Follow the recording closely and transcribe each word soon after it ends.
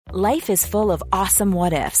Life is full of awesome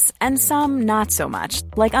what-ifs, and some not so much,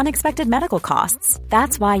 like unexpected medical costs.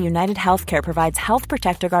 That's why United Healthcare provides Health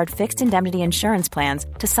Protector Guard fixed indemnity insurance plans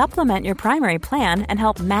to supplement your primary plan and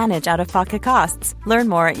help manage out-of-pocket costs. Learn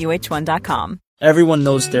more at uh1.com. Everyone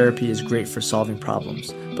knows therapy is great for solving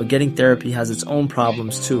problems, but getting therapy has its own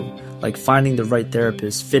problems too, like finding the right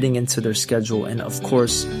therapist, fitting into their schedule, and of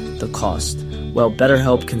course, the cost. Well,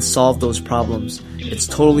 BetterHelp can solve those problems. It's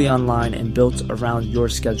totally online and built around your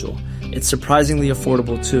schedule. It's surprisingly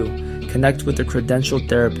affordable too. Connect with a credentialed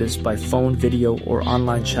therapist by phone, video, or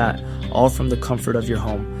online chat, all from the comfort of your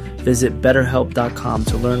home. Visit BetterHelp.com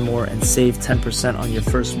to learn more and save 10% on your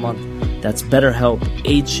first month. That's BetterHelp,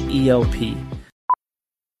 H-E-L-P.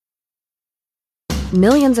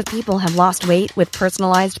 Millions of people have lost weight with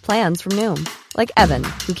personalized plans from Noom. Like Evan,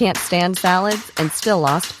 who can't stand salads and still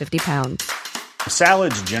lost 50 pounds.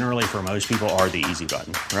 Salads generally for most people are the easy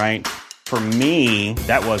button, right? For me,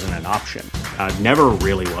 that wasn't an option. I never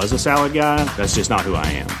really was a salad guy. That's just not who I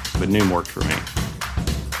am. But Noom worked for me.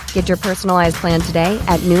 Get your personalized plan today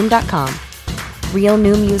at Noom.com. Real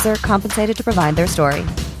Noom user compensated to provide their story.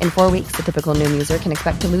 In 4 weeks, the typical Noom user can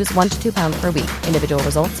expect to lose 1 to 2 pounds per week. Individual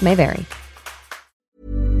results may vary.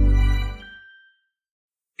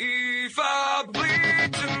 If I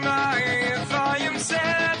bleed tonight, if I am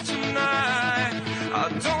sad tonight, I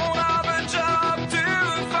don't have a job to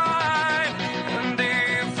find. And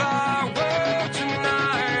if I work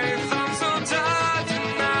tonight, I'm so tired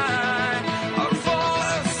tonight, I'll fall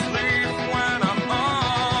asleep when I'm home.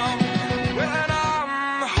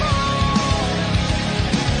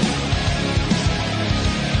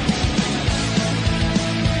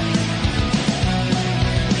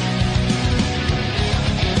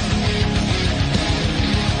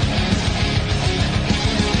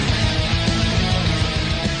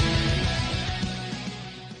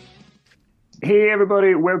 Hey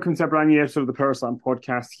everybody, welcome to a brand new episode of the Power Slam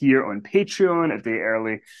podcast here on Patreon, a day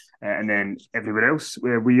early, and then everywhere else,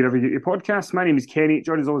 wherever you get your podcast. My name is Kenny,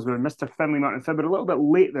 joined as always with Mr. Finley Martin Fibber, a little bit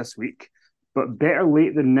late this week, but better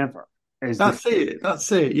late than never. That's it,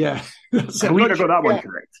 yeah. That's it. I got that one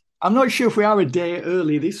correct. I'm not sure if we are a day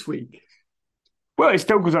early this week. Well, it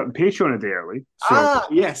still goes up on Patreon a day early. So,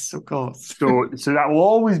 yes, of course. so that will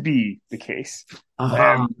always be the case.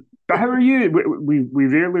 But how are you? We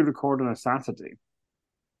rarely record on a Saturday.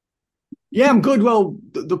 Yeah, I'm good. Well,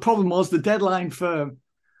 the problem was the deadline for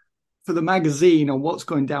the magazine on what's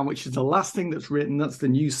going down, which is the last thing that's written, that's the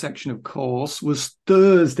news section, of course, was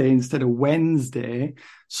Thursday instead of Wednesday.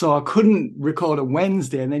 So I couldn't record on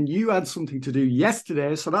Wednesday. And then you had something to do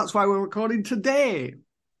yesterday. So that's why we're recording today.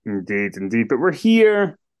 Indeed. But we're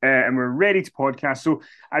here. And we're ready to podcast. So,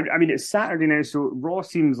 I mean, it's Saturday now, so Raw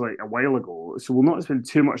seems like a while ago. So we'll not spend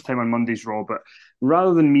too much time on Monday's Raw. But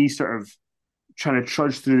rather than me sort of trying to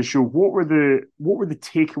trudge through the show, what were the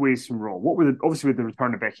takeaways from Raw? Obviously with the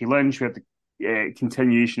return of Becky Lynch, we had the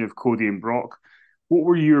continuation of Cody and Brock. What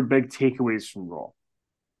were your big takeaways from Raw?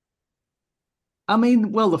 I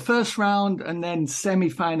mean, well, the first round and then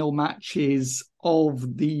semi-final matches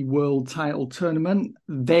of the world title tournament,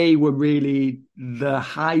 they were really the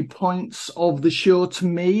high points of the show to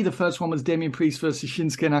me. The first one was Damian Priest versus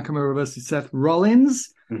Shinsuke Nakamura versus Seth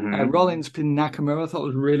Rollins. Mm-hmm. Rollins pinned Nakamura. I thought it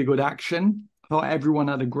was really good action. I thought everyone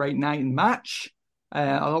had a great night in match.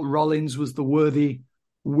 I thought Rollins was the worthy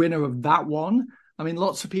winner of that one. I mean,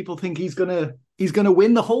 lots of people think he's gonna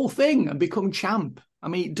win the whole thing and become champ. I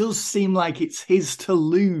mean, it does seem like it's his to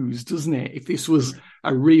lose, doesn't it? If this was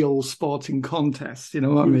a real sporting contest, you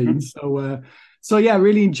know what I mean? So yeah, I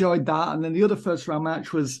really enjoyed that. And then the other first round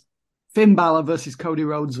match was Finn Balor versus Cody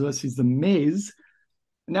Rhodes versus The Miz.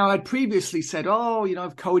 Now, I'd previously said,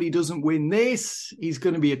 if Cody doesn't win this, he's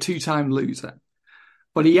going to be a 2-time loser.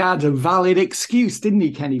 But he had a valid excuse, didn't he,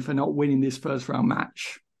 Kenny, for not winning this first round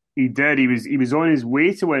match? He did. He was on his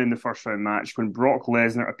way to winning the first round match when Brock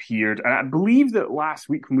Lesnar appeared. And I believe that last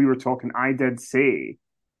week when we were talking, I did say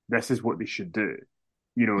this is what they should do.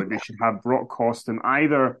 They should have Brock cost him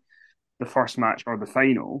either the first match or the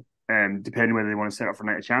final, depending whether they want to set up for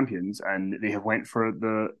Night of Champions. And they have went for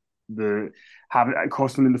the have it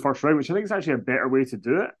cost them in the first round, which I think is actually a better way to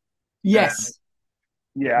do it. Yes.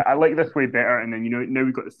 Yeah, I like this way better. And then, now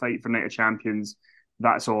we've got the fight for Night of Champions.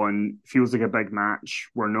 That's on. Feels like a big match.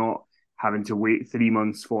 We're not having to wait 3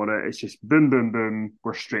 months for it. It's just boom, boom, boom.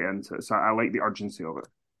 We're straight into it. So I like the urgency of it.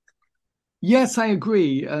 Yes, I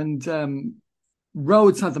agree. And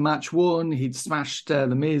Rhodes had the match won. He'd smashed The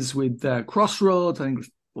Miz with Crossroads, I think it was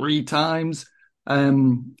 3 times,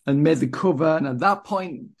 and made the cover. And at that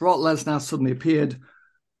point, Brock Lesnar suddenly appeared,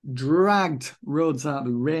 dragged Rhodes out of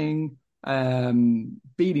the ring,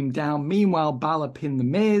 beat him down. Meanwhile, Balor pinned The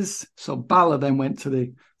Miz. So Balor then went to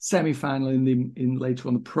the semi-final in later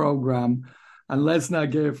on the program. And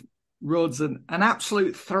Lesnar gave Rhodes an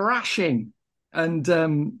absolute thrashing. And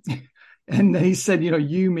then he said,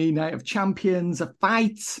 you, me, Night of Champions, a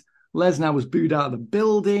fight. Lesnar was booed out of the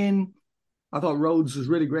building. I thought Rhodes was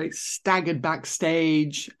really great, staggered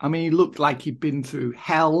backstage. I mean, he looked like he'd been through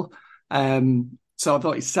hell. So I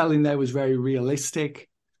thought his selling there was very realistic.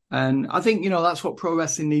 And I think, that's what pro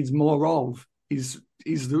wrestling needs more of, is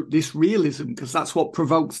this realism, because that's what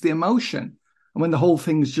provokes the emotion. And when the whole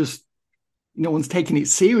thing's just, no one's taking it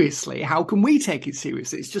seriously, how can we take it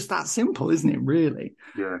seriously? It's just that simple, isn't it, really?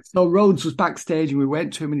 Yeah. So Rhodes was backstage and we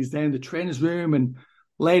went to him and he's there in the trainer's room, and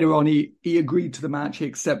later on he agreed to the match. He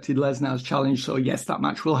accepted Lesnar's challenge. So yes, that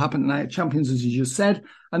match will happen tonight at Champions, as you just said.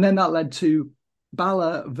 And then that led to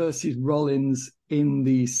Balor versus Rollins in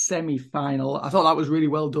the semi-final. I thought that was really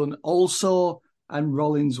well done also, and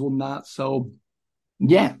Rollins won that. So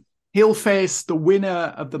yeah, he'll face the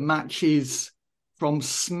winner of the matches from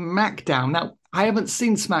SmackDown. Now, I haven't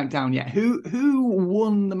seen SmackDown yet. Who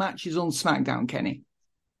won the matches on SmackDown, Kenny?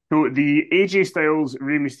 So the AJ Styles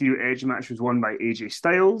Rey Mysterio Edge match was won by AJ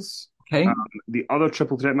Styles. Okay. The other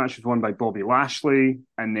triple threat match was won by Bobby Lashley,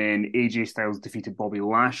 and then AJ Styles defeated Bobby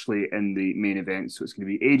Lashley in the main event. So it's going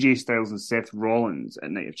to be AJ Styles and Seth Rollins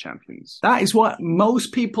at Night of Champions. That is what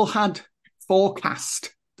most people had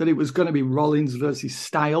forecast, that it was going to be Rollins versus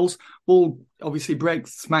Styles. We'll obviously break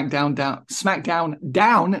SmackDown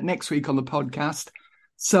down next week on the podcast.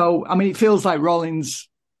 So, I mean, it feels like Rollins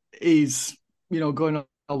is, going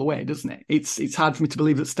all the way, doesn't it? It's hard for me to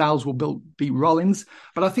believe that Styles will beat Rollins,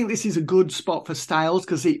 but I think this is a good spot for Styles,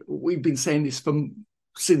 because we've been saying this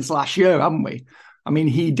since last year, haven't we? I mean,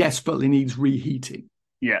 he desperately needs reheating.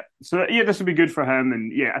 Yeah. So yeah, this will be good for him,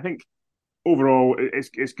 and yeah, I think overall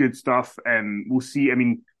it's good stuff. We'll see. I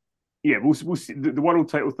mean, yeah, we'll see. The world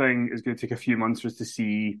title thing is going to take a few months for us to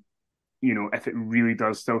see, if it really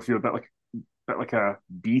does still feel a bit like a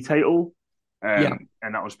B title. And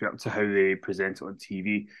that will just be up to how they present it on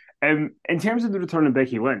TV. In terms of the return of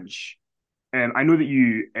Becky Lynch, I know that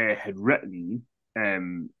you had written,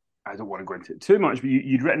 I don't want to go into it too much, but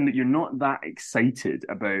you'd written that you're not that excited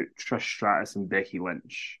about Trish Stratus and Becky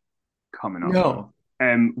Lynch coming up. No.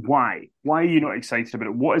 Why? Why are you not excited about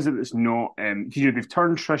it? What is it that's not... they've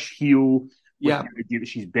turned Trish heel. Yeah. The idea that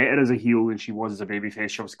she's better as a heel than she was as a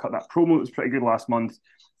babyface. She obviously cut that promo that was pretty good last month.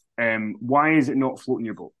 Why is it not floating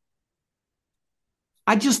your boat?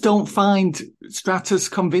 I just don't find Stratus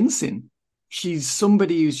convincing. She's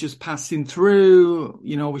somebody who's just passing through,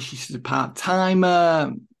 she's a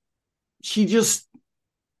part-timer.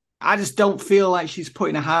 I just don't feel like she's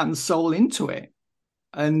putting her heart and soul into it.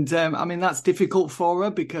 And, I mean, that's difficult for her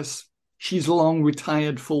because she's long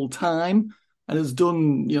retired full-time and has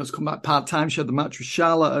done, has come back part-time. She had the match with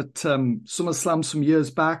Charlotte at SummerSlam some years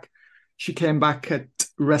back. She came back at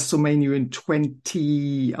WrestleMania in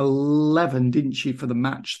 2011, didn't she, for the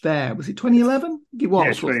match there? Was it 2011? It was,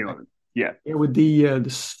 yeah, 2011. Yeah, with the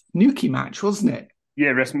Snooki match, wasn't it?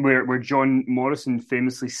 Yeah, where John Morrison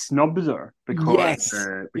famously snubbed her because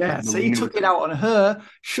so Melina he took it out on her.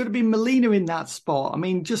 Should have been Melina in that spot. I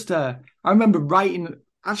mean, I remember writing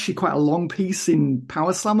actually quite a long piece in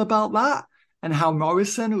Power Slam about that, and how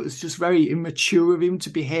Morrison, it was just very immature of him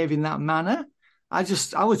to behave in that manner. I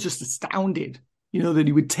was just astounded, that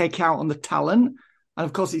he would take out on the talent. And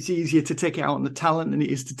of course, it's easier to take it out on the talent than it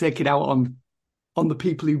is to take it out on the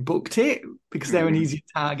people who booked it, because they're an easy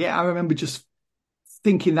target. I remember just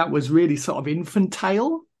thinking that was really sort of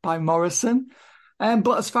infantile by Morrison.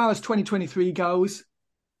 But as far as 2023 goes,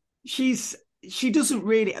 she doesn't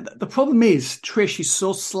really... The problem is, Trish is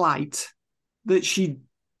so slight that she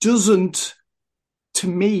doesn't, to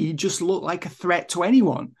me, just look like a threat to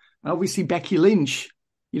anyone. And obviously, Becky Lynch,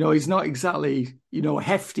 is not exactly,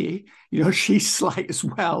 hefty. She's slight as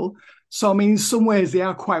well. So, I mean, in some ways, they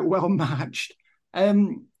are quite well matched.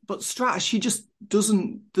 But Stratus, she just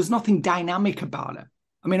doesn't... There's nothing dynamic about her.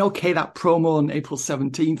 I mean, okay, that promo on April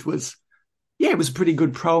 17th was... Yeah, it was a pretty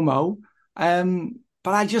good promo.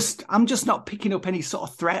 But I'm just not picking up any sort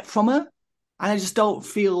of threat from her. And I just don't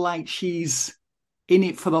feel like she's in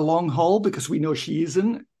it for the long haul, because we know she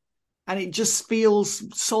isn't. And it just feels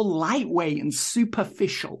so lightweight and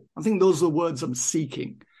superficial. I think those are the words I'm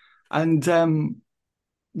seeking. And I mean,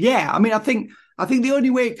 I think the only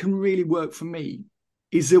way it can really work for me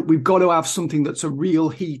is that we've got to have something that's a real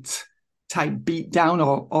heat type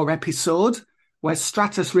beatdown or episode, where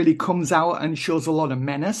Stratus really comes out and shows a lot of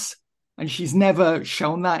menace. And she's never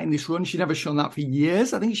shown that in this run. She's never shown that for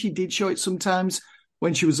years. I think she did show it sometimes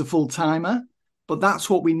when she was a full-timer. But that's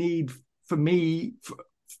what we need for me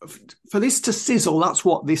for this to sizzle, that's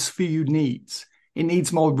what this feud needs. It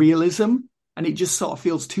needs more realism, and it just sort of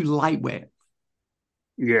feels too lightweight.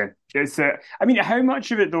 Yeah, it's. I mean, how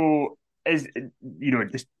much of it though is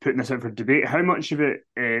just putting this out for debate? How much of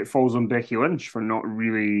it falls on Becky Lynch for not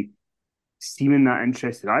really seeming that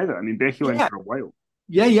interested either? I mean, Becky Lynch for a while.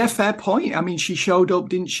 Yeah, fair point. I mean, she showed up,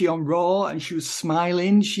 didn't she, on Raw, and she was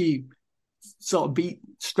smiling. She sort of beat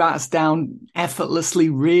Stratus down effortlessly,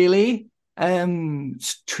 really.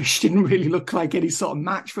 Trish didn't really look like any sort of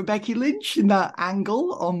match for Becky Lynch in that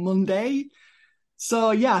angle on Monday.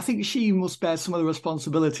 So, yeah, I think she must bear some of the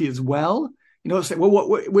responsibility as well.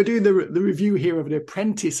 We're doing the review here of The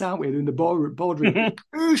Apprentice, aren't we? Doing the boardroom.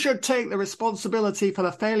 Who should take the responsibility for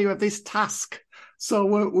the failure of this task? So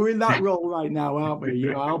we're in that role right now, aren't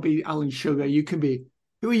we? I'll be Alan Sugar. You can be.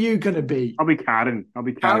 Who are you going to be? I'll be Karen.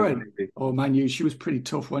 Karen. Oh, man, she was pretty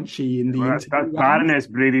tough, wasn't she? In the interview that's Baroness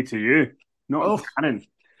Brady to you, not Karen.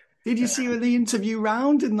 Did you see her in the interview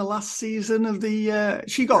round in the last season of the?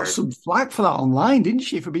 She got some flack for that online, didn't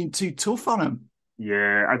she, for being too tough on him?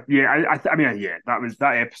 That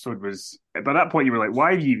episode was. By that point, you were like,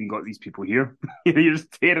 "Why have you even got these people here? You're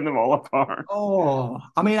just tearing them all apart." Oh,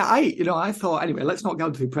 I mean, I thought anyway. Let's not go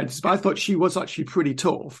into The Apprentice, but I thought she was actually pretty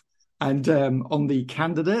tough, and on the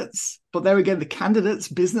candidates. But there again, the candidates'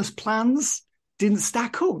 business plans didn't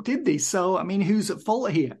stack up, did they? So, I mean, who's at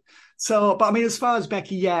fault here? So, but I mean, as far as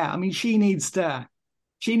Becky, I mean, she needs to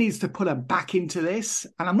put her back into this,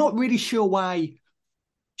 and I'm not really sure why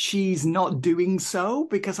she's not doing so,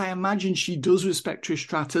 because I imagine she does respect Trish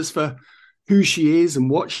Stratus for who she is and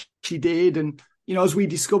what she did. And, as we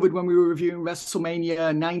discovered when we were reviewing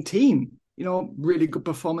WrestleMania 19, really good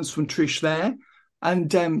performance from Trish there.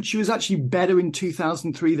 And she was actually better in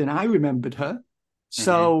 2003 than I remembered her.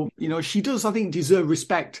 So, she does, I think, deserve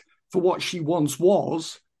respect for what she once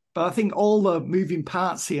was. But I think all the moving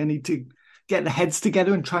parts here need to get their heads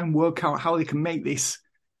together and try and work out how they can make this,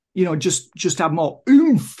 just have more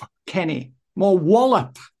oomph, Kenny, more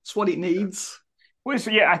wallop. That's what it needs. Well,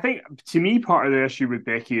 so I think to me, part of the issue with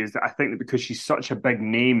Becky is that I think that because she's such a big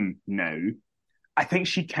name now, I think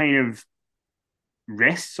she kind of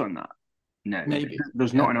rests on that now. Maybe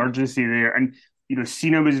there's not an urgency there, and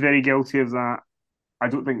Cena was very guilty of that. I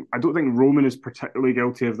don't think Roman is particularly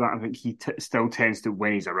guilty of that. I think he still tends to,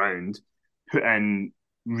 when he's around, put in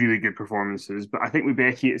really good performances. But I think with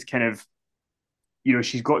Becky, it's kind of,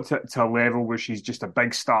 she's got to a level where she's just a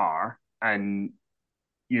big star, and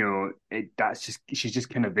she's just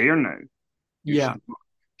kind of there now. Yeah,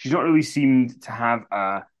 she's not really seemed to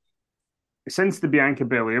have since the Bianca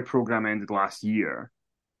Belair program ended last year.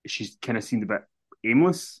 She's kind of seemed a bit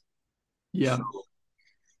aimless. Yeah. So,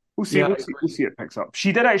 we'll see. We'll see it picks up.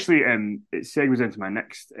 She did actually. It segues into my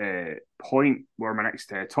next point, where my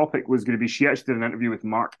next topic was going to be. She actually did an interview with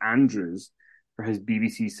Mark Andrews for his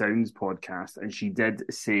BBC Sounds podcast, and she did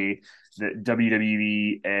say that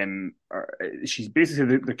WWE. She's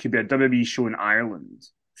basically there could be a WWE show in Ireland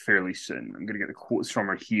fairly soon. I'm going to get the quotes from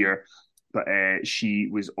her here, but she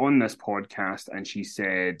was on this podcast and she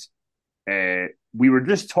said. We were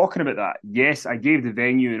just talking about that. Yes, I gave the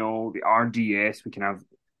venue and all the RDS. We can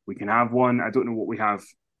have one. I don't know what we have.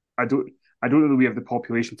 I don't know that we have the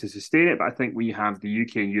population to sustain it, but I think we have the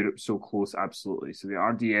UK and Europe so close, absolutely. So the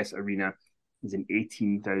RDS arena is an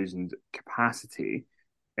 18,000 capacity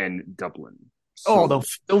in Dublin. So,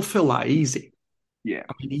 they'll fill that easy. Yeah,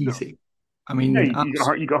 I mean, easy. No. I mean, you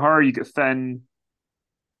got her, you got Finn.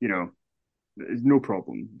 There's no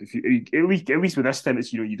problem. If you at least with this time,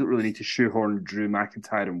 it's you don't really need to shoehorn Drew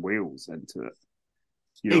McIntyre and Wales into it.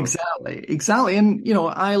 Exactly, and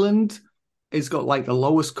Ireland has got like the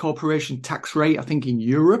lowest corporation tax rate, I think, in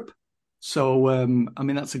Europe. So I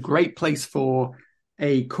mean, that's a great place for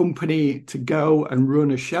a company to go and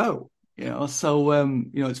run a show. So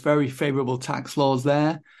it's very favourable tax laws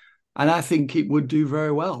there, and I think it would do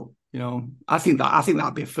very well. I think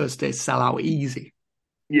that'd be a first day sellout easy.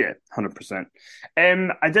 Yeah, 100%.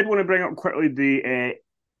 I did want to bring up quickly the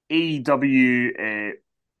AEW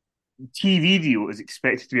TV deal is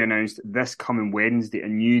expected to be announced this coming Wednesday. A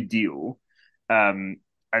new deal, and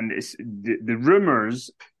it's the rumors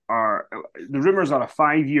are a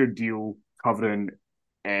 5-year deal covering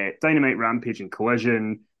Dynamite, Rampage, and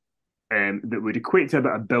Collision, that would equate to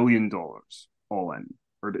about $1 billion all in,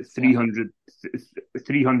 or about 300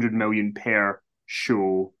 million per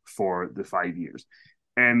show for the 5 years.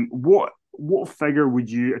 What figure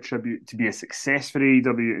would you attribute to be a success for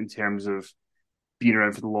AEW in terms of being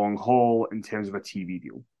around for the long haul, in terms of a TV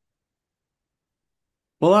deal?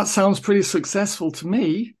 Well, that sounds pretty successful to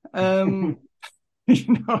me. That's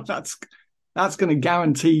that's going to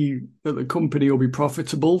guarantee that the company will be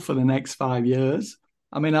profitable for the next 5 years.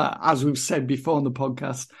 I mean, as we've said before on the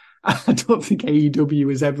podcast, I don't think AEW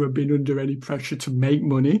has ever been under any pressure to make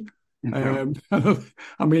money. I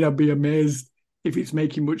mean, I'd be amazed if it's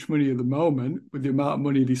making much money at the moment with the amount of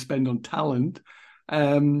money they spend on talent.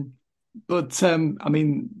 I mean,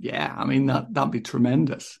 that'd be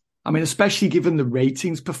tremendous. I mean, especially given the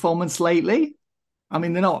ratings performance lately. I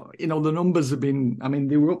mean, they're not, the numbers have been, I mean,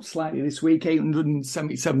 they were up slightly this week,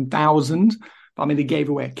 877,000. I mean, they gave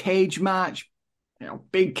away a cage match,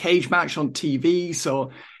 big cage match on TV.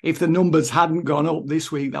 So if the numbers hadn't gone up this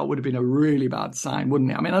week, that would have been a really bad sign,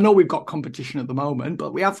 wouldn't it? I mean, I know we've got competition at the moment,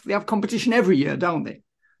 but they have competition every year, don't they?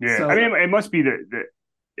 Yeah. So, I mean, it must be that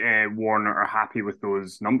Warner are happy with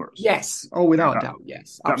those numbers. Yes. Oh, without a doubt.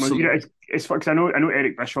 Yes. Absolutely. It's because I know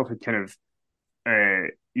Eric Bischoff had kind of,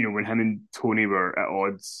 when him and Tony were at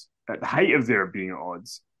odds, at the height of their being at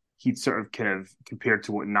odds, he'd sort of kind of compared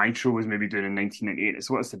to what Nitro was maybe doing in 1998.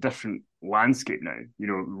 So it's a different landscape now.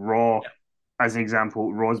 Raw, as an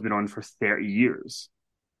example, Raw's been on for 30 years.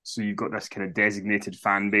 So you've got this kind of designated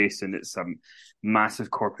fan base and it's some massive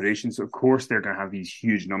corporation. So of course they're going to have these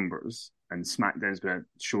huge numbers. And SmackDown's been a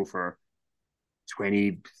show for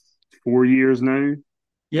 24 years now.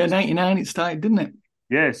 Yeah, 99 it started, didn't it?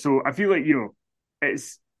 Yeah, so I feel like,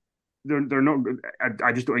 they're not.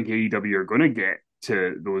 I just don't think AEW are going to get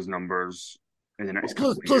to those numbers in the next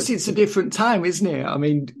couple of years. Plus, it's a different time, isn't it? I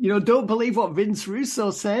mean, don't believe what Vince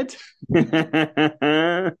Russo said.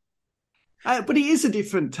 But it is a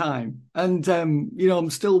different time. And, I'm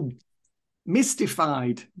still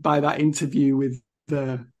mystified by that interview with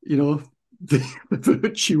the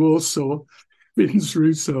virtuoso Vince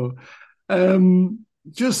Russo.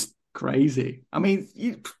 Just crazy. I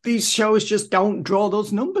mean, these shows just don't draw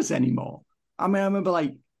those numbers anymore. I mean, I remember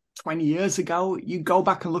like 20 years ago, you go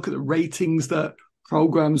back and look at the ratings that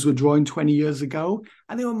programs were drawing 20 years ago,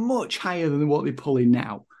 and they were much higher than what they're pulling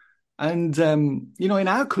now. And, in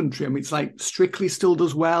our country, I mean, it's like Strictly still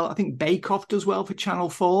does well. I think Bake Off does well for Channel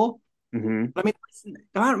 4. Mm-hmm. But I mean,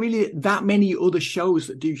 there aren't really that many other shows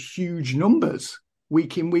that do huge numbers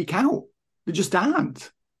week in, week out. There just aren't.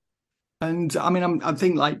 And I mean, I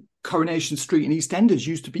think like Coronation Street and EastEnders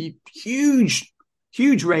used to be huge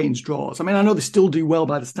ratings draws. I mean, I know they still do well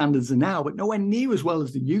by the standards of now, but nowhere near as well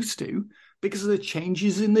as they used to because of the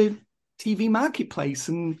changes in the TV marketplace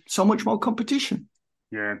and so much more competition.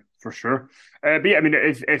 Yeah, for sure. But yeah, I mean,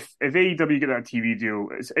 if AEW get that TV deal,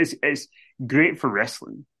 it's great for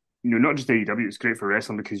wrestling. Not just AEW, it's great for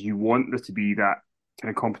wrestling because you want there to be that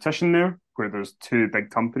kind of competition there where there's two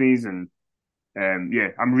big companies and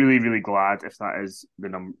I'm really, really glad if that is the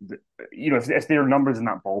number. If there are numbers in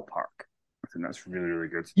that ballpark, I think that's really, really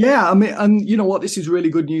good. Yeah, I mean, and you know what? This is really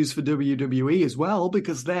good news for WWE as well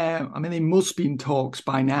because they must be in talks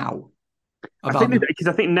by now. I think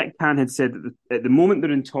Nick Khan had said that at the moment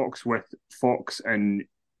they're in talks with Fox and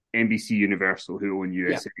NBC Universal, who own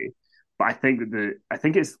USA. Yeah. But I think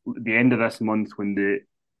it's the end of this month when the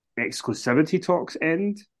exclusivity talks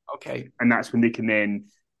end. Okay, and that's when they can then,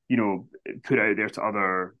 put it out there to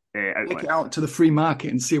other outlets. Take it out to the free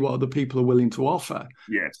market and see what other people are willing to offer.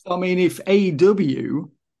 Yes. So, I mean, if AEW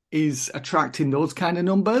is attracting those kind of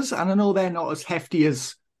numbers, and I know they're not as hefty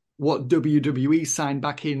as what WWE signed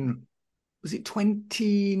back in, was it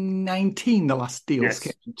 2019, the last deals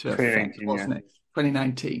came into effect, wasn't it?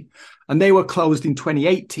 2019. And they were closed in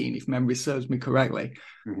 2018, if memory serves me correctly.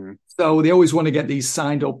 Mm-hmm. So they always want to get these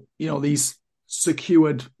signed up, these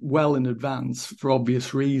secured well in advance for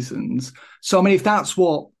obvious reasons. So, I mean, if that's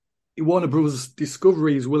what Warner Bros.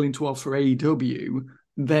 Discovery is willing to offer AEW,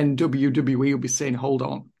 then WWE will be saying, hold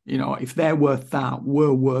on, if they're worth that,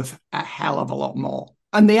 we're worth a hell of a lot more.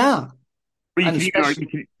 And they are. But you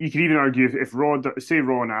could even argue if Raw, say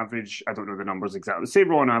Raw on average, I don't know the numbers exactly, say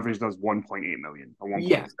Raw on average does 1.8 million or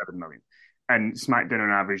 1.7 million. And SmackDown on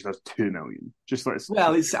average does 2 million.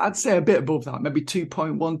 Well, I'd say a bit above that, maybe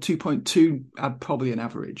 2.1, 2.2, probably an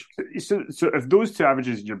average. So if those two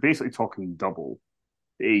averages, you're basically talking double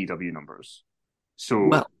the AEW numbers.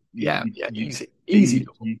 So easy.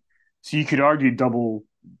 So you could argue double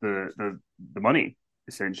the money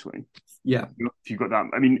essentially. Yeah, if you've got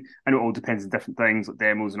that. I mean, I know it all depends on different things like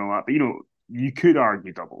demos and all that, but you could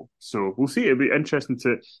argue double. So we'll see. It'll be interesting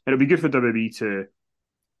it'll be good for WWE to.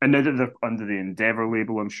 And now that they're under the Endeavour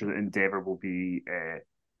label, I'm sure that Endeavour will be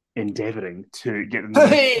endeavouring to get them.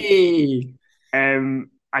 Hey!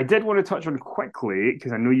 I did want to touch on quickly,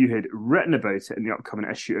 because I know you had written about it in the upcoming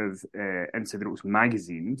issue of Inside the Ropes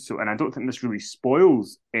magazine. And I don't think this really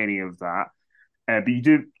spoils any of that. But you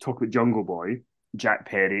do talk about Jungle Boy. Jack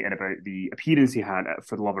Perry and about the appearance he had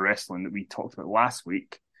for the Love of Wrestling that we talked about last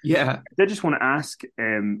week. Yeah. I did just want to ask,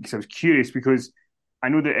 because I was curious, because I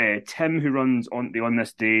know that Tim, who runs On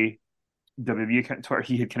This Day WWE account Twitter,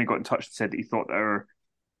 he had kind of got in touch and said that he thought that our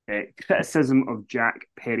criticism of Jack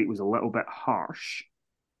Perry was a little bit harsh.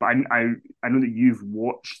 But I know that you've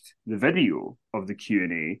watched the video of the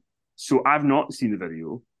Q&A, so I've not seen the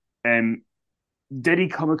video. Did he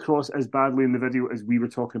come across as badly in the video as we were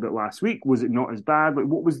talking about last week? Was it not as bad? Like,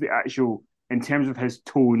 what was the actual, in terms of his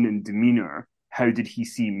tone and demeanor, how did he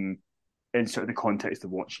seem in sort of the context of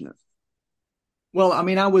watching it? Well, I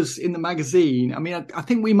mean, I was in the magazine. I mean, I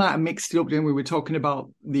think we might have mixed it up when we were talking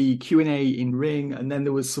about the Q&A in Ring, and then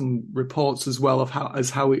there was some reports as well of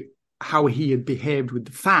how he had behaved with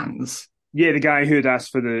the fans. Yeah, the guy who had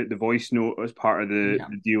asked for the voice note as part of the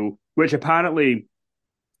deal, which apparently,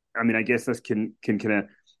 I mean, I guess this can kind of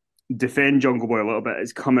defend Jungle Boy a little bit.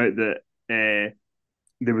 It's come out that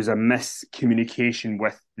there was a miscommunication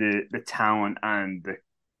with the talent and the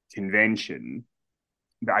convention,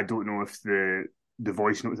 that I don't know if the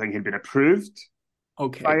voice note thing had been approved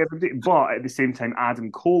by everybody. But at the same time,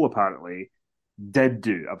 Adam Cole apparently did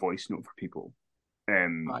do a voice note for people.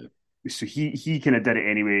 Right. So he kind of did it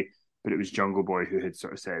anyway, but it was Jungle Boy who had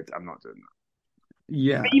sort of said, I'm not doing that.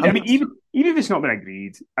 Yeah. Even if it's not been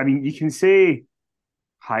agreed, I mean, you can say,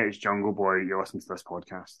 hi, it's Jungle Boy, you're listening to this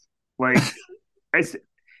podcast. Like,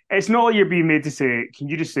 it's not like you're being made to say, can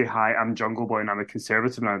you just say, hi, I'm Jungle Boy and I'm a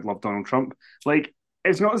conservative and I love Donald Trump. Like,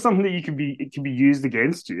 it's not something that it can be used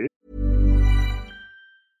against you.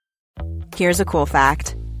 Here's a cool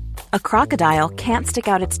fact. A crocodile can't stick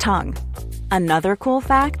out its tongue. Another cool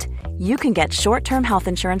fact, you can get short-term health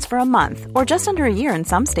insurance for a month or just under a year in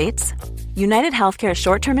some states. United Healthcare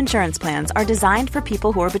short-term insurance plans are designed for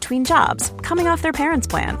people who are between jobs, coming off their parents'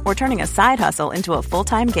 plan, or turning a side hustle into a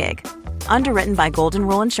full-time gig. Underwritten by Golden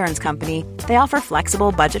Rule Insurance Company, they offer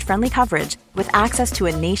flexible, budget-friendly coverage with access to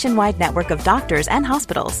a nationwide network of doctors and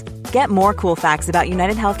hospitals. Get more cool facts about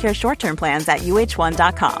United Healthcare short-term plans at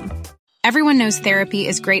uh1.com. Everyone knows therapy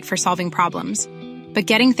is great for solving problems, but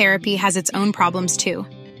getting therapy has its own problems too,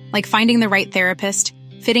 like finding the right therapist,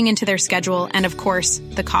 fitting into their schedule, and of course,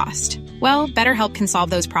 the cost. Well, BetterHelp can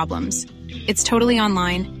solve those problems. It's totally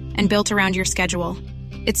online and built around your schedule.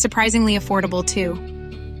 It's surprisingly affordable too.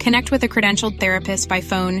 Connect with a credentialed therapist by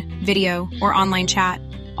phone, video, or online chat,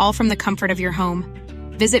 all from the comfort of your home.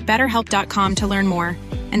 Visit BetterHelp.com to learn more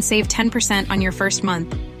and save 10% on your first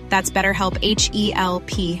month. That's BetterHelp,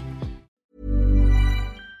 H-E-L-P.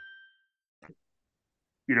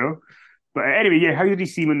 You know? But anyway, yeah, how did he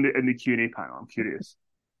seem in the Q&A panel? I'm curious.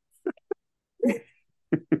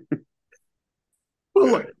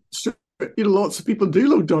 Well, lots of people do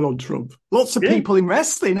love Donald Trump. Lots of people in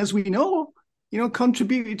wrestling, as we know,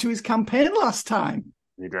 contributed to his campaign last time.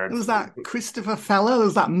 He did. There was that Christopher fella, there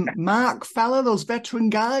was that Mark fella, those veteran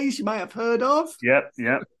guys you might have heard of. Yep.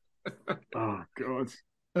 Oh, God.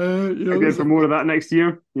 Maybe for more of that next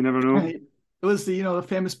year. You never know. Right. There was the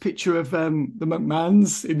famous picture of the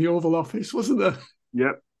McMahons in the Oval Office, wasn't there?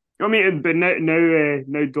 Yep. I mean, but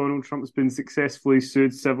now Donald Trump's been successfully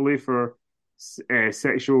sued civilly for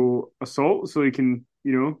sexual assault, so he can,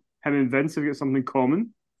 him and Vince have got something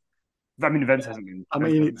common. I mean, Vince hasn't been.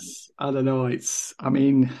 I don't know.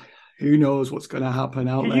 Who knows what's going to happen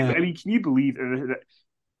out there? Can you believe that?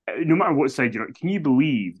 No matter what side you're on, can you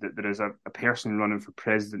believe that there is a person running for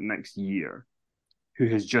president next year who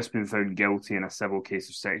has just been found guilty in a civil case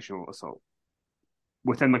of sexual assault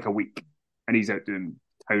within like a week, and he's out doing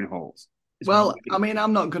town halls?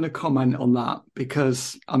 I'm not going to comment on that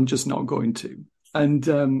because I'm just not going to. And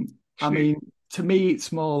to me,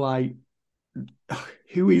 it's more like,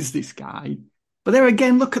 who is this guy? But there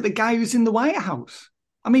again, look at the guy who's in the White House.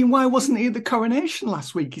 I mean, why wasn't he at the coronation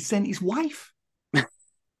last week? He sent his wife.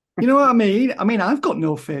 You know what I mean? I've got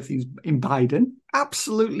no faith in Biden.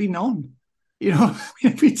 Absolutely none.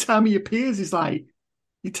 Every time he appears, he's like,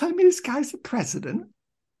 you telling me this guy's the president?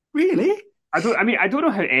 Really? I don't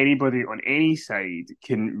know how anybody on any side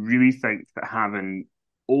can really think that having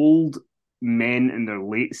old men in their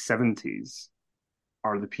late 70s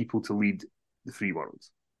are the people to lead the free world.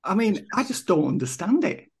 I just don't understand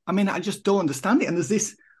it. I just don't understand it. And there's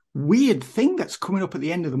this weird thing that's coming up at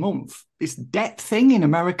the end of the month, this debt thing in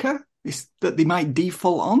America, that they might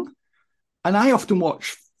default on. And I often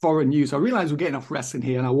watch foreign news. I realise we're getting off wrestling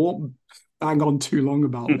here and I won't bang on too long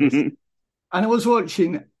about this. And I was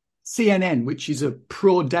watching CNN, which is a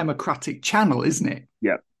pro-democratic channel, isn't it?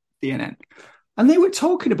 Yeah. CNN. And they were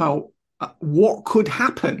talking about what could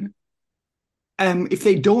happen if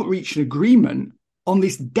they don't reach an agreement on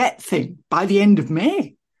this debt thing by the end of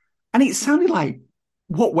May. And it sounded like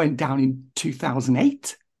what went down in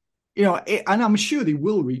 2008. And I'm sure they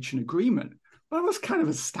will reach an agreement. But I was kind of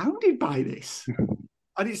astounded by this.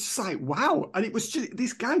 And it's just like, wow. And it was just,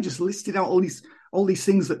 this guy just listed out all these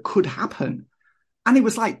things that could happen. And it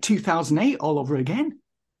was like 2008 all over again.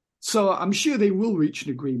 So I'm sure they will reach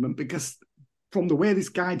an agreement, because from the way this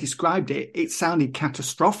guy described it, it sounded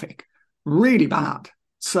catastrophic, really bad.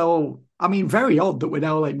 So, I mean, very odd that we're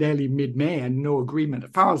now like nearly mid-May and no agreement,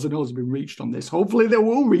 as far as I know, has been reached on this. Hopefully they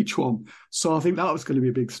will reach one. So I think that was going to be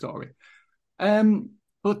a big story.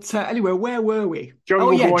 But anyway, where were we?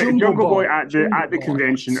 Jungle Boy at the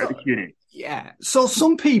convention, at the Q&A. Yeah. So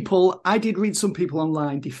some people, I did read some people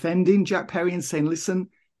online defending Jack Perry and saying, listen,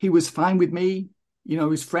 he was fine with me. He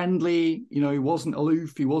was friendly. He wasn't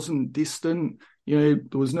aloof. He wasn't distant. There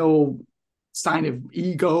was no sign of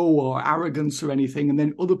ego or arrogance or anything. And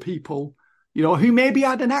then other people, who maybe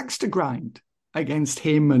had an axe to grind against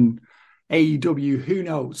him and AEW, who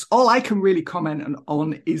knows? All I can really comment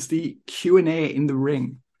on is the Q&A in the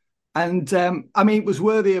ring. And it was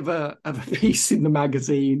worthy of a piece in the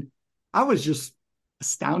magazine. I was just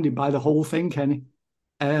astounded by the whole thing, Kenny.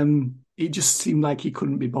 He just seemed like he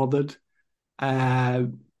couldn't be bothered.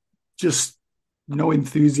 Just no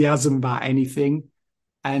enthusiasm about anything,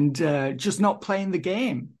 and just not playing the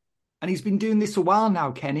game. And he's been doing this a while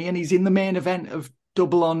now, Kenny, and he's in the main event of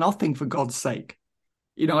Double or Nothing, for God's sake.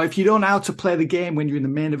 If you don't know how to play the game when you're in the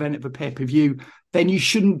main event of a pay-per-view, then you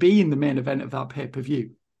shouldn't be in the main event of that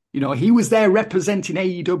pay-per-view. He was there representing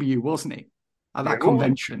AEW, wasn't he, at that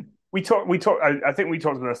convention? We talked. I think we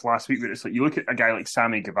talked about this last week. But it's like, you look at a guy like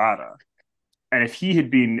Sammy Guevara, and if he had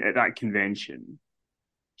been at that convention,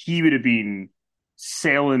 he would have been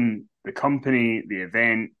selling the company, the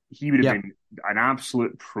event. He would have been an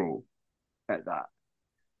absolute pro at that.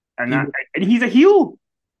 And he's a heel.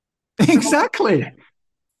 Exactly.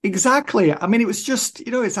 I mean, it was just,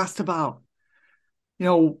 it's asked about,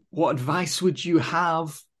 what advice would you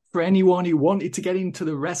have for anyone who wanted to get into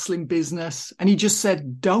the wrestling business? And he just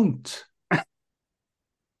said, don't.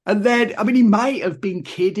 And then, he might have been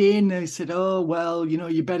kidding. And he said, oh, well,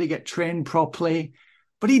 you better get trained properly.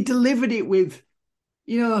 But he delivered it with,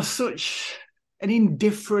 such an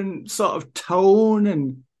indifferent sort of tone.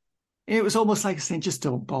 And it was almost like saying, just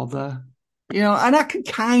don't bother. And I can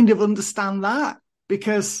kind of understand that,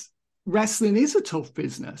 because wrestling is a tough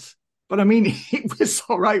business. But it was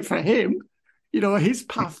all right for him. His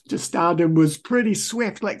path to stardom was pretty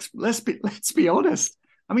swift. Let's be honest.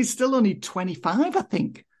 Still only 25, I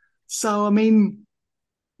think. So,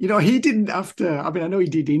 he didn't have to. I know he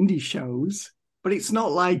did indie shows, but it's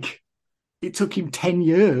not like it took him 10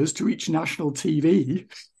 years to reach national TV.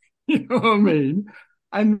 You know what I mean?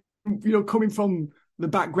 And, coming from the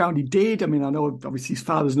background he did, I know obviously his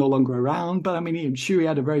father's no longer around, but I'm sure he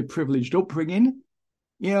had a very privileged upbringing,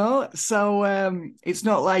 so it's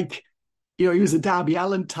not like, he was a Darby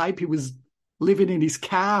Allin type. He was living in his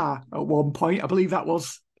car at one point. I believe that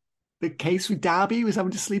was the case with Darby. He was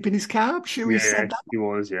having to sleep in his car. I'm sure he said that. He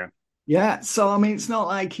was, yeah. Yeah, so it's not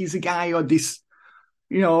like he's a guy who had this,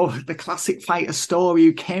 the classic fighter story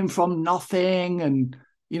who came from nothing and,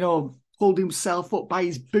 pulled himself up by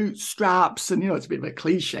his bootstraps, and it's a bit of a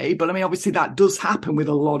cliche, but obviously that does happen with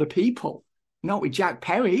a lot of people. Not with Jack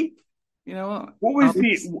Perry. What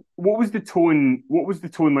was the tone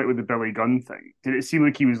like with the Billy Gunn thing? Did it seem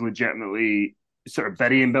like he was legitimately sort of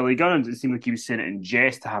burying Billy Gunn, or did it seem like he was saying it in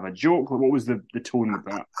jest to have a joke? What was the tone with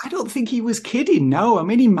that? I don't think he was kidding. No,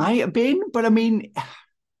 he might have been, but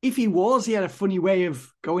if he was, he had a funny way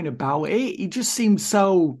of going about it. He just seemed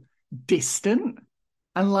so distant,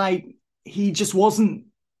 and like he just wasn't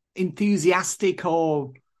enthusiastic,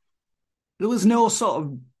 or there was no sort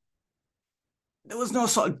of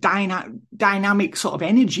dynamic sort of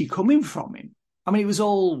energy coming from him. It was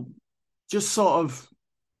all just sort of,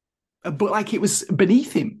 but like it was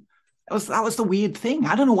beneath him. That was the weird thing.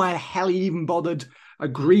 I don't know why the hell he even bothered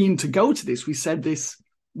agreeing to go to this. We said this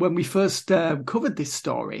when we first covered this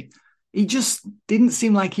story. He just didn't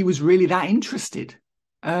seem like he was really that interested.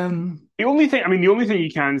 The only thing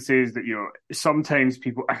you can say is that sometimes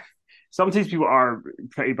people are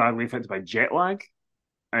pretty badly affected by jet lag,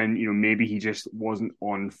 and maybe he just wasn't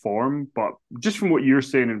on form. But just from what you're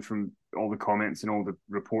saying and from all the comments and all the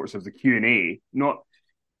reports of the Q&A, not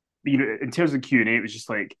in terms of Q&A, it was just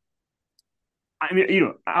like, I'll give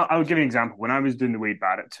you an example. When I was doing the Wade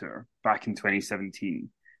Barrett tour back in 2017,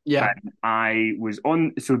 I was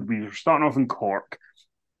on. So we were starting off in Cork.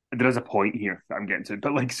 There is a point here that I'm getting to,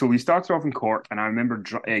 but so we started off in Cork, and I remember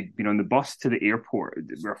being on the bus to the airport. I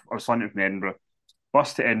was flying from Edinburgh,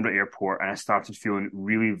 bus to Edinburgh airport, and I started feeling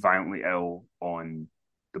really violently ill on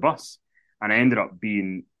the bus, and I ended up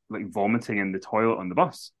being like vomiting in the toilet on the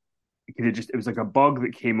bus because it was like a bug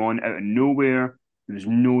that came on out of nowhere. There was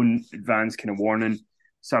no advance kind of warning.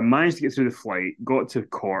 So I managed to get through the flight, got to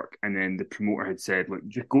Cork, and then the promoter had said, look,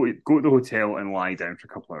 just go to the hotel and lie down for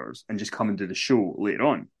a couple of hours and just come and do the show later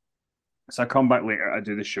on. So I come back later, I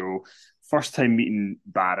do the show. First time meeting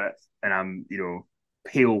Barrett, and I'm,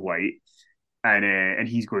 pale white. And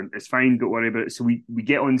he's going, it's fine, don't worry about it. So we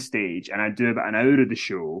get on stage, and I do about an hour of the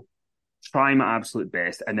show, try my absolute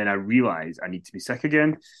best, and then I realise I need to be sick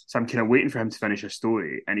again. So I'm kind of waiting for him to finish a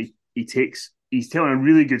story, and he's telling a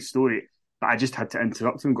really good story, but I just had to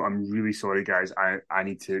interrupt him and go, I'm really sorry, guys. I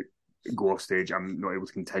need to go off stage. I'm not able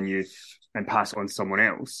to continue, and pass it on to someone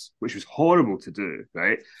else, which was horrible to do,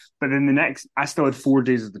 right? But then I still had 4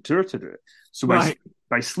 days of the tour to do. So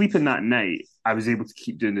by sleeping that night, I was able to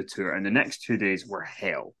keep doing the tour. And the next 2 days were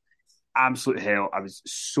hell. Absolute hell. I was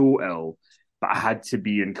so ill, but I had to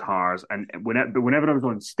be in cars. And whenever I was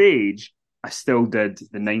on stage, I still did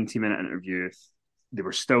the 90-minute interview. They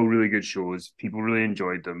were still really good shows. People really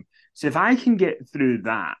enjoyed them. So if I can get through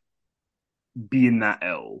that, being that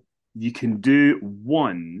ill, you can do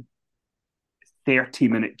one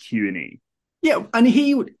 30-minute Q&A. Yeah, and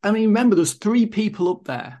remember, there's 3 people up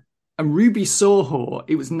there. And Ruby Soho,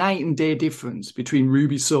 it was night and day difference between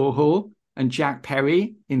Ruby Soho and Jack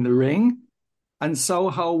Perry in the ring. And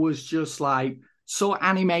Soho was just like so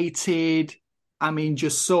animated.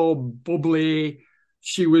 Just so bubbly.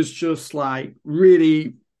 She was just like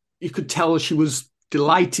really, you could tell she was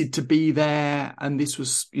delighted to be there. And this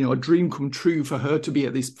was, a dream come true for her to be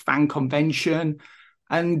at this fan convention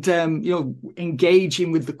and,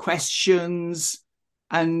 engaging with the questions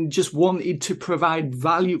and just wanted to provide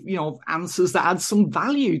value, answers that had some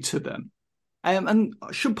value to them. And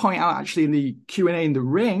I should point out, actually, in the Q&A in the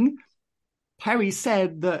ring, Perry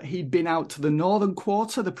said that he'd been out to the Northern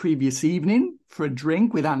Quarter the previous evening for a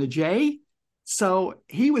drink with Anna Jay. So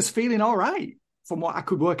he was feeling all right from what I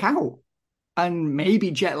could work out. And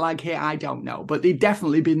maybe jet lag here, I don't know. But they'd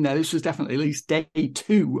definitely been there. This was definitely at least day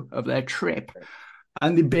 2 of their trip.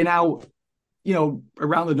 And they'd been out,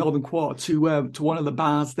 around the Northern Quarter to one of the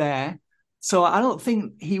bars there. So I don't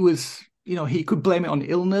think he was, he could blame it on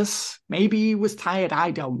illness. Maybe he was tired.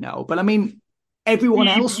 I don't know. But everyone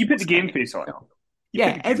else... You put the game face on.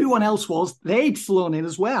 Everyone else was. They'd flown in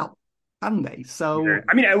as well, hadn't they? So... Yeah.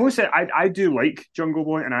 I will say, I do like Jungle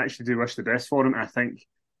Boy, and I actually do wish the best for him. And I think,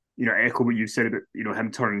 echo what you said about,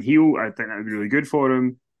 him turning heel. I think that would be really good for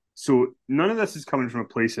him. So none of this is coming from a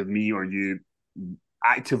place of me or you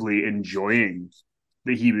actively enjoying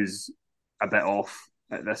that he was a bit off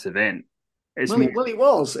at this event. Well, he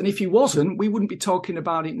was. And if he wasn't, we wouldn't be talking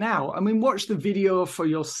about it now. watch the video for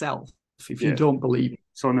yourself if you don't believe it.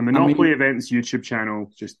 So on the Monopoly Events YouTube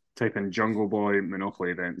channel, just type in Jungle Boy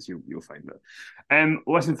Monopoly Events, you'll find it.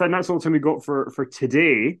 Listen, Finn, that's all the time we got for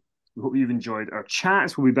today. We hope you've enjoyed our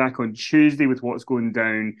chats. We'll be back on Tuesday with what's going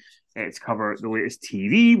down to cover the latest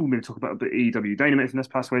TV. We're going to talk about the AEW Dynamite from this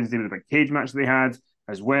past Wednesday with a big cage match they had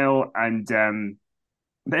as well. And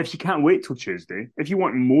but if you can't wait till Tuesday, if you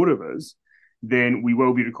want more of us, then we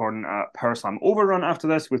will be recording a Power Slam Overrun after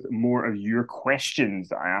this with more of your questions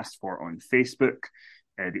that I asked for on Facebook.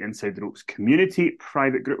 The Inside the Ropes community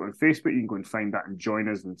private group on Facebook. You can go and find that and join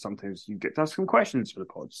us, and sometimes you get to ask some questions for the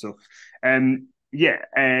pod. So,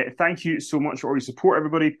 thank you so much for all your support,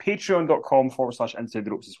 everybody. Patreon.com/Inside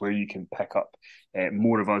the Ropes is where you can pick up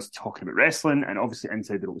more of us talking about wrestling, and obviously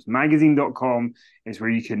Inside the Ropes Magazine.com is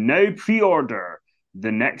where you can now pre-order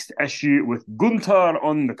the next issue with Gunther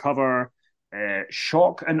on the cover.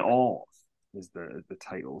 Shock and Awe is the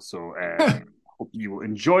title. So hope you will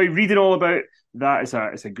enjoy reading all about that.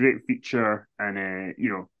 It's a great feature, and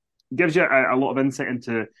gives you a lot of insight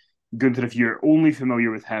into Gunther if you're only familiar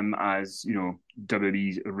with him as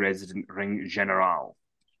WWE's resident ring general.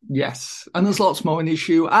 Yes, and there's lots more in the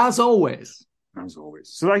issue as always.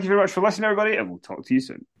 So thank you very much for listening, everybody, and we'll talk to you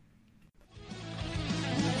soon.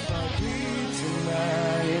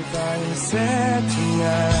 If I said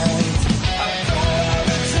tonight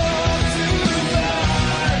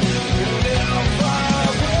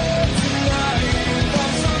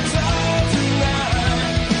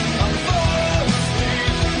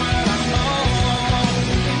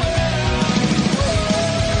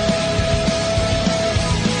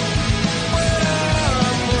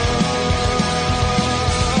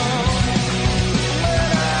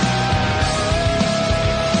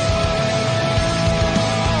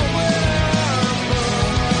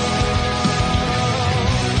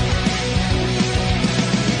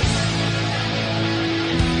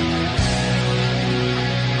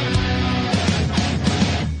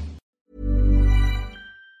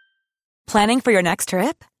Planning for your next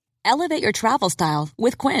trip? Elevate your travel style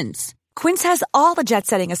with Quince. Quince has all the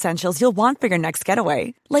jet-setting essentials you'll want for your next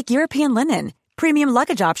getaway, like European linen, premium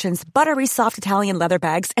luggage options, buttery soft Italian leather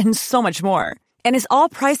bags, and so much more. And is all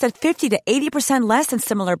priced at 50 to 80% less than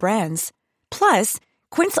similar brands. Plus,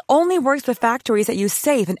 Quince only works with factories that use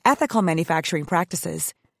safe and ethical manufacturing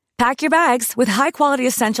practices. Pack your bags with high-quality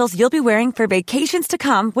essentials you'll be wearing for vacations to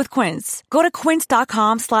come with Quince. Go to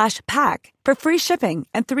quince.com/pack for free shipping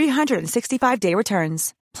and 365-day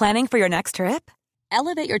returns. Planning for your next trip?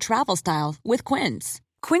 Elevate your travel style with Quince.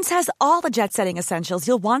 Quince has all the jet-setting essentials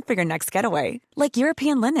you'll want for your next getaway, like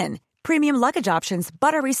European linen, premium luggage options,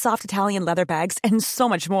 buttery soft Italian leather bags, and so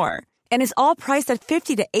much more. And is all priced at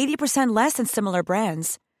 50 to 80% less than similar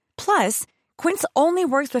brands. Plus, Quince only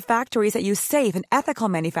works with factories that use safe and ethical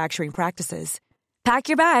manufacturing practices. Pack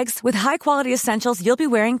your bags with high-quality essentials you'll be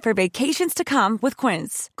wearing for vacations to come with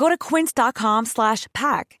Quince. Go to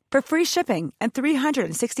quince.com/pack for free shipping and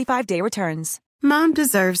 365-day returns. Mom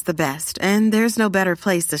deserves the best, and there's no better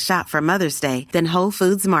place to shop for Mother's Day than Whole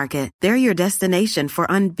Foods Market. They're your destination for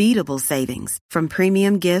unbeatable savings, from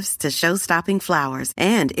premium gifts to show-stopping flowers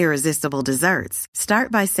and irresistible desserts.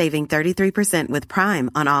 Start by saving 33% with Prime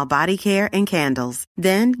on all body care and candles.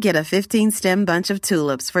 Then get a 15-stem bunch of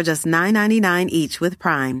tulips for just $9.99 each with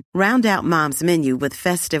Prime. Round out Mom's menu with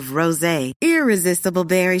festive rosé, irresistible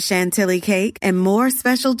berry chantilly cake, and more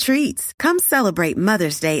special treats. Come celebrate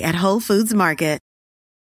Mother's Day at Whole Foods Market.